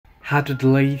How to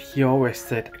delete your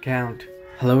Westjet account.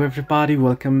 Hello everybody,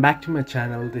 welcome back to my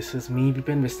channel. This is me,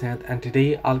 Westjet, and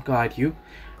today I'll guide you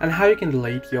on how you can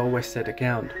delete your Westjet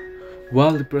account.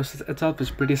 Well, the process itself is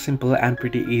pretty simple and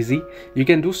pretty easy. You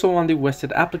can do so on the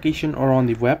Westjet application or on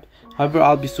the web. However,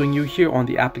 I'll be showing you here on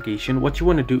the application. What you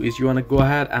want to do is you want to go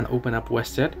ahead and open up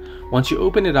Westjet. Once you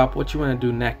open it up, what you want to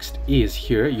do next is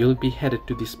here you'll be headed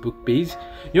to this book page.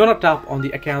 You want to tap on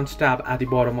the accounts tab at the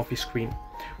bottom of your screen.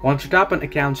 Once you tap on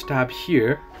accounts tab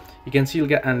here, you can see you'll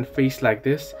get an face like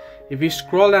this. If you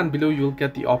scroll down below, you'll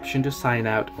get the option to sign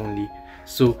out only.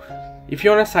 So if you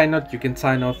want to sign out, you can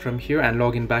sign out from here and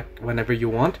log in back whenever you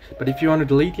want. But if you want to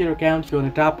delete your account, you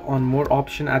want to tap on more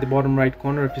option at the bottom right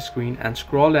corner of your screen and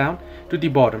scroll down to the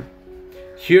bottom.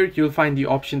 Here you'll find the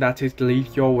option that says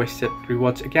delete your Westjet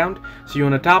rewards account. So you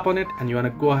want to tap on it and you want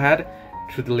to go ahead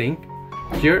to the link.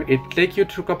 Here it take you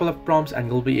through a couple of prompts and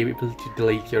you'll be able to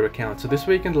delete your account. So this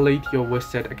way you can delete your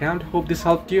Westjet account. Hope this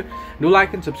helped you. Do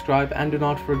like and subscribe, and do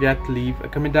not forget to leave a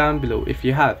comment down below if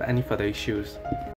you have any further issues.